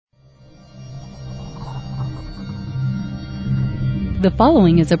The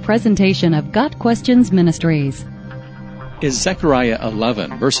following is a presentation of Got Questions Ministries. Is Zechariah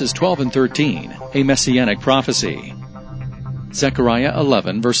 11, verses 12 and 13, a Messianic prophecy? Zechariah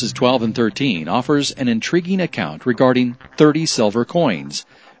 11, verses 12 and 13 offers an intriguing account regarding 30 silver coins,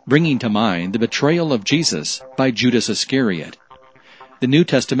 bringing to mind the betrayal of Jesus by Judas Iscariot. The New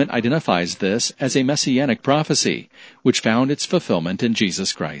Testament identifies this as a Messianic prophecy, which found its fulfillment in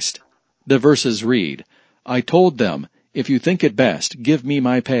Jesus Christ. The verses read, "I told them, if you think it best, give me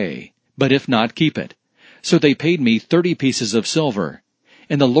my pay, but if not, keep it. So they paid me 30 pieces of silver.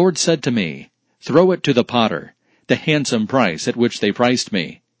 And the Lord said to me, throw it to the potter, the handsome price at which they priced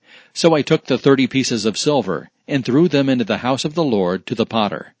me. So I took the 30 pieces of silver, and threw them into the house of the Lord to the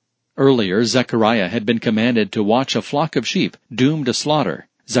potter." Earlier, Zechariah had been commanded to watch a flock of sheep doomed to slaughter,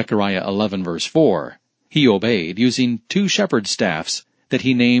 Zechariah 11 verse 4. He obeyed, using 2 shepherd's staffs that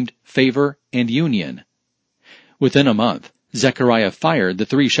he named Favor and Union. Within a month, Zechariah fired the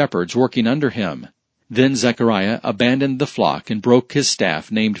 3 shepherds working under him. Then Zechariah abandoned the flock and broke his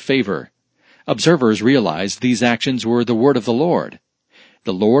staff named Favor. Observers realized these actions were the word of the Lord.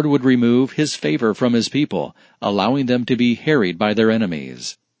 The Lord would remove his favor from his people, allowing them to be harried by their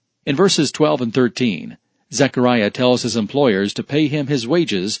enemies. In verses 12 and 13, Zechariah tells his employers to pay him his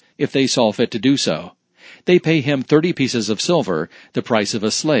wages if they saw fit to do so. They pay him 30 pieces of silver, the price of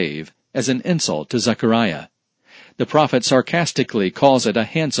a slave, as an insult to Zechariah. The prophet sarcastically calls it a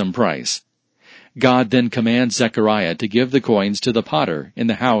handsome price. God then commands Zechariah to give the coins to the potter in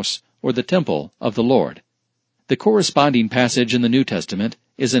the house or the temple of the Lord. The corresponding passage in the New Testament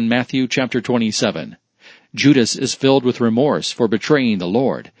is in Matthew chapter 27. Judas is filled with remorse for betraying the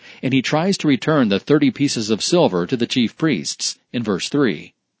Lord, and he tries to return the 30 pieces of silver to the chief priests, in verse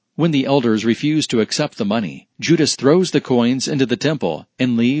 3. When the elders refuse to accept the money, Judas throws the coins into the temple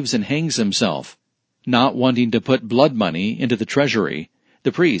and leaves and hangs himself. Not wanting to put blood money into the treasury,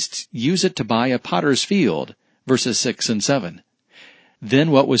 the priests use it to buy a potter's field, verses 6 and 7. Then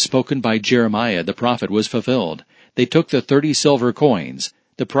what was spoken by Jeremiah the prophet was fulfilled. They took the 30 silver coins,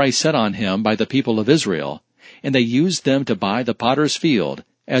 the price set on him by the people of Israel, and they used them to buy the potter's field,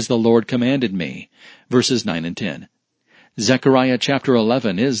 as the Lord commanded me, verses 9 and 10. Zechariah chapter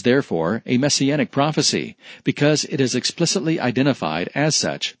 11 is, therefore, a Messianic prophecy, because it is explicitly identified as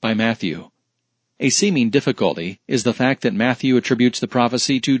such by Matthew. A seeming difficulty is the fact that Matthew attributes the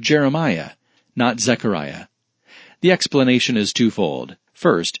prophecy to Jeremiah, not Zechariah. The explanation is twofold.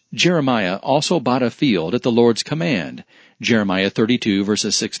 First, Jeremiah also bought a field at the Lord's command, Jeremiah 32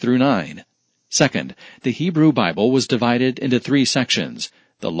 verses 6 through 9. Second, the Hebrew Bible was divided into 3 sections,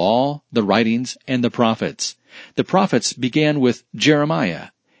 the Law, the Writings, and the Prophets. The Prophets began with Jeremiah,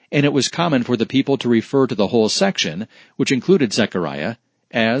 and it was common for the people to refer to the whole section, which included Zechariah,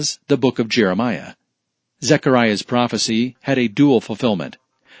 as the book of Jeremiah. Zechariah's prophecy had a dual fulfillment,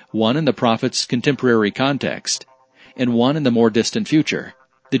 one in the prophet's contemporary context, and one in the more distant future.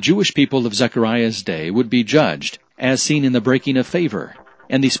 The Jewish people of Zechariah's day would be judged, as seen in the breaking of favor,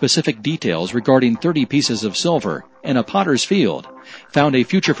 and the specific details regarding 30 pieces of silver and a potter's field found a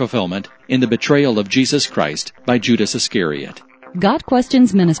future fulfillment in the betrayal of Jesus Christ by Judas Iscariot. Got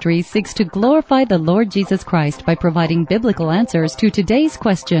Questions Ministry seeks to glorify the Lord Jesus Christ by providing biblical answers to today's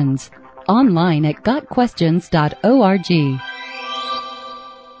questions. Online at gotquestions.org.